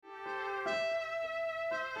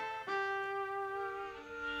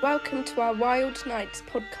Welcome to our Wild Nights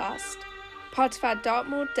podcast, part of our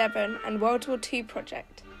Dartmoor, Devon and World War II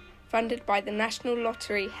project, funded by the National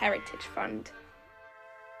Lottery Heritage Fund.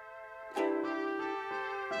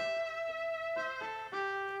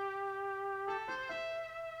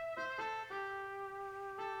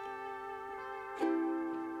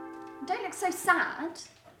 Don't look so sad.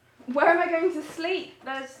 Where am I going to sleep?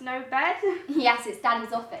 There's no bed. Yes, it's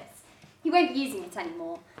Daddy's office. He won't be using it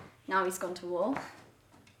anymore. Now he's gone to war.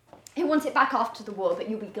 He'll want it back after the war, but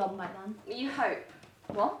you'll be gone by then. You hope.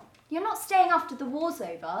 What? You're not staying after the war's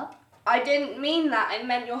over. I didn't mean that. I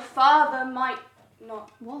meant your father might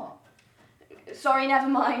not. What? Sorry, never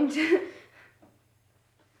mind.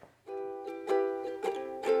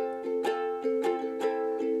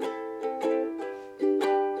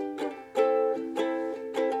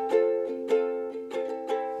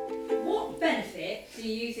 What benefit do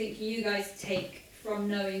you think you guys take from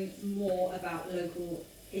knowing more about local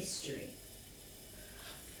history?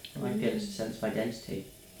 I get a sense of identity.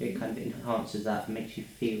 It kind of enhances that and makes you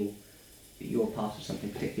feel that you're part of something,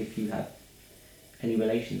 particularly if you have any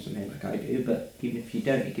relations with him like I do, but even if you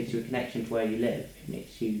don't, it gives you a connection to where you live. It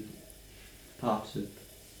makes you part of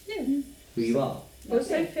who you are. I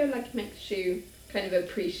also feel like it makes you kind of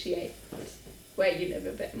appreciate where you live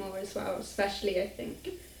a bit more as well, especially I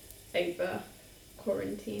think over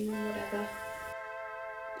quarantine or whatever.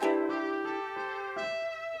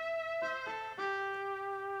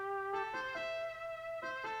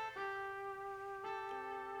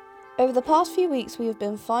 Over the past few weeks, we have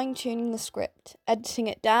been fine-tuning the script, editing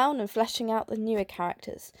it down and fleshing out the newer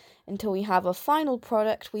characters until we have a final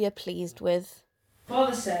product we are pleased with.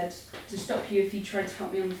 Father said to stop you if you tried to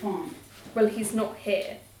help me on the farm. Well, he's not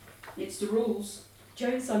here. It's the rules.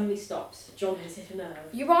 Joan suddenly stops. John has hit a nerve.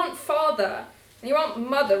 You aren't father, and you aren't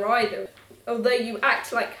mother either, although you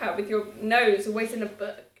act like her with your nose always in a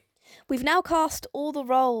book. We've now cast all the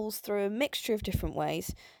roles through a mixture of different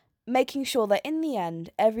ways, making sure that in the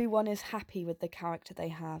end, everyone is happy with the character they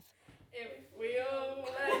have. If we all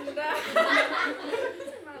end up and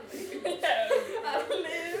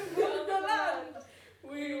live on the land,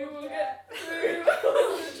 we will get through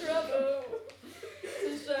all the trouble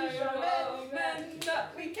to show our men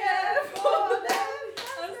that we care for them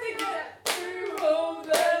as they get through all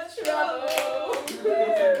the trouble.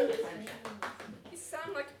 You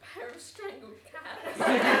sound like a pair of strangled cats.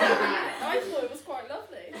 I thought it was quite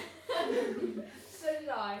lovely. So did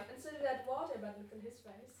I, and so did Eduardo by the look on his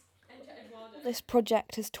face. And Eduardo. This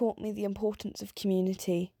project has taught me the importance of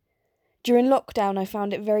community. During lockdown, I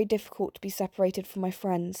found it very difficult to be separated from my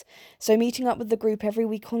friends, so meeting up with the group every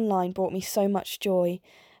week online brought me so much joy.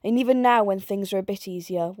 And even now, when things are a bit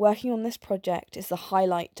easier, working on this project is the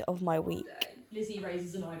highlight of my week. Lizzie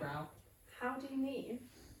raises an eyebrow. How do you mean?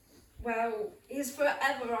 Well, he's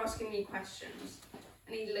forever asking me questions,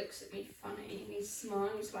 and he looks at me funny, and he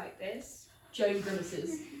smiles like this. Joan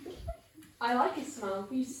grimaces. I like his smile.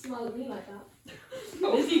 You used to smile at me like that.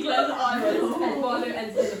 Lizzie glares at eyebrows. Eduardo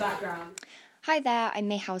enters in the background. Hi there, I'm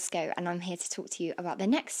May Housego and I'm here to talk to you about the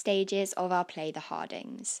next stages of our play The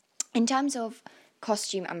Hardings. In terms of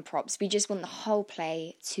costume and props, we just want the whole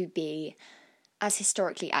play to be as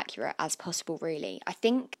historically accurate as possible, really. I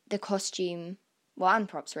think the costume, and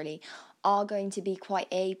props really, are going to be quite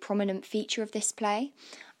a prominent feature of this play.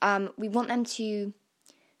 We want them to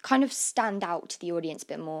kind of stand out to the audience a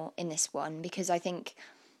bit more in this one, because I think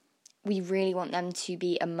we really want them to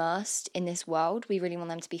be immersed in this world. We really want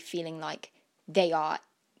them to be feeling like they are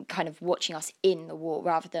kind of watching us in the war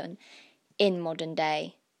rather than in modern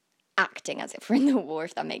day acting as if we're in the war,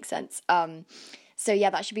 if that makes sense. So yeah,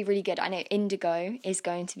 that should be really good. I know Indigo is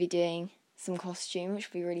going to be doing some costume,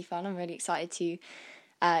 which will be really fun. I'm really excited to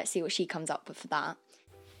see what she comes up with for that.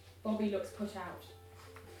 Bobby looks put out.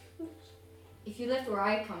 If you lived where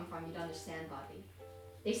I come from, you'd understand, Bobby.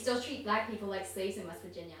 They still treat black people like slaves in West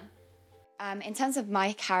Virginia. In terms of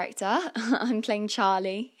my character, I'm playing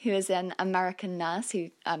Charlie, who is an American nurse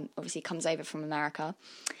who obviously comes over from America.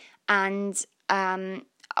 And,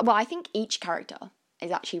 I think each character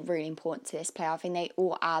is actually really important to this play. I think they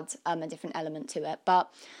all add a different element to it.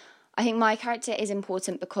 But I think my character is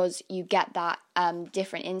important because you get that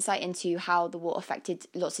different insight into how the war affected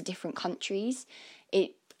lots of different countries.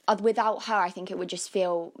 Without her, I think it would just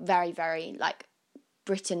feel very, very,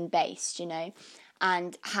 Britain-based,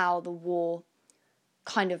 and how the war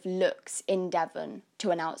kind of looks in Devon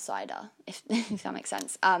to an outsider, if that makes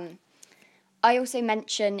sense. I also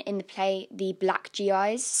mention in the play the black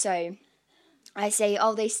GIs, so I say,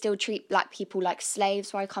 they still treat black people like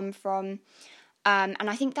slaves where I come from, and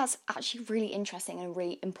I think that's actually really interesting and a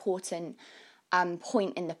really important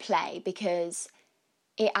point in the play, because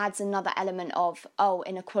it adds another element of,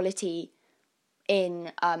 inequality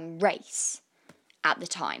in race at the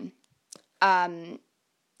time. And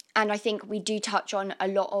I think we do touch on a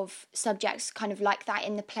lot of subjects kind of like that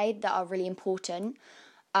in the play that are really important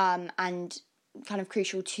and kind of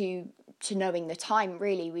crucial to knowing the time,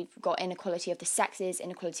 really. We've got inequality of the sexes,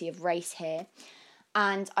 inequality of race here.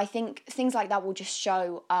 And I think things like that will just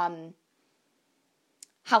show how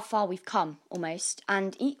far we've come, almost.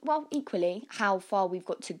 And, equally, how far we've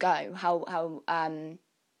got to go, how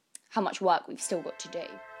much work we've still got to do.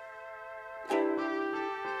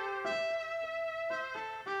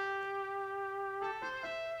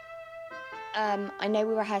 I know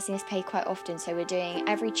we're rehearsing this play quite often, so we're doing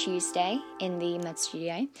every Tuesday in the Med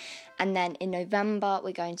Studio, and then in November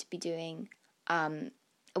we're going to be doing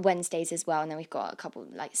Wednesdays as well, and then we've got a couple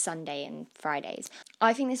like Sunday and Fridays.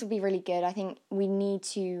 I think this will be really good. I think we need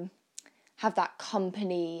to have that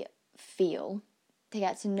company feel to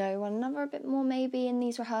get to know one another a bit more maybe in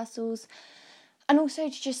these rehearsals. And also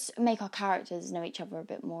to just make our characters know each other a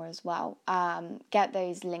bit more as well. Get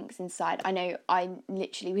those links inside. I know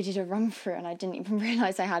we did a run through and I didn't even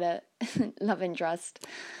realise I had a love interest.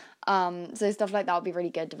 So stuff like that would be really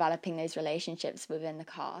good, developing those relationships within the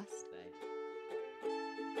cast.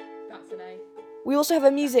 That's an A. We also have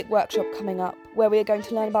a music workshop coming up where we are going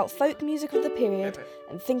to learn about folk music of the period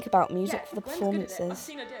and think about music for the performances. I've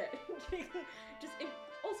seen her do it.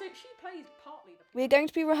 Also, she plays partly the... We are going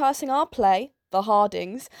to be rehearsing our play, The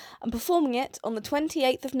Hardings, and performing it on the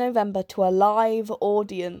 28th of November to a live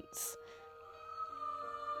audience.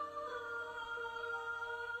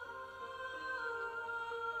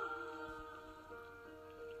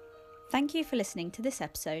 Thank you for listening to this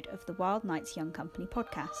episode of the Wild Knights Young Company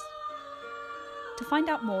podcast. To find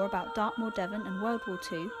out more about Dartmoor, Devon and World War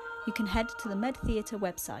II, you can head to the Med Theatre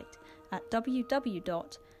website at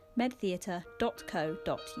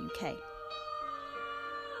www.medtheatre.co.uk.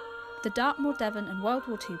 The Dartmoor, Devon and World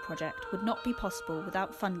War II project would not be possible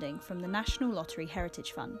without funding from the National Lottery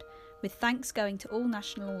Heritage Fund, with thanks going to all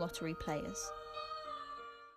National Lottery players.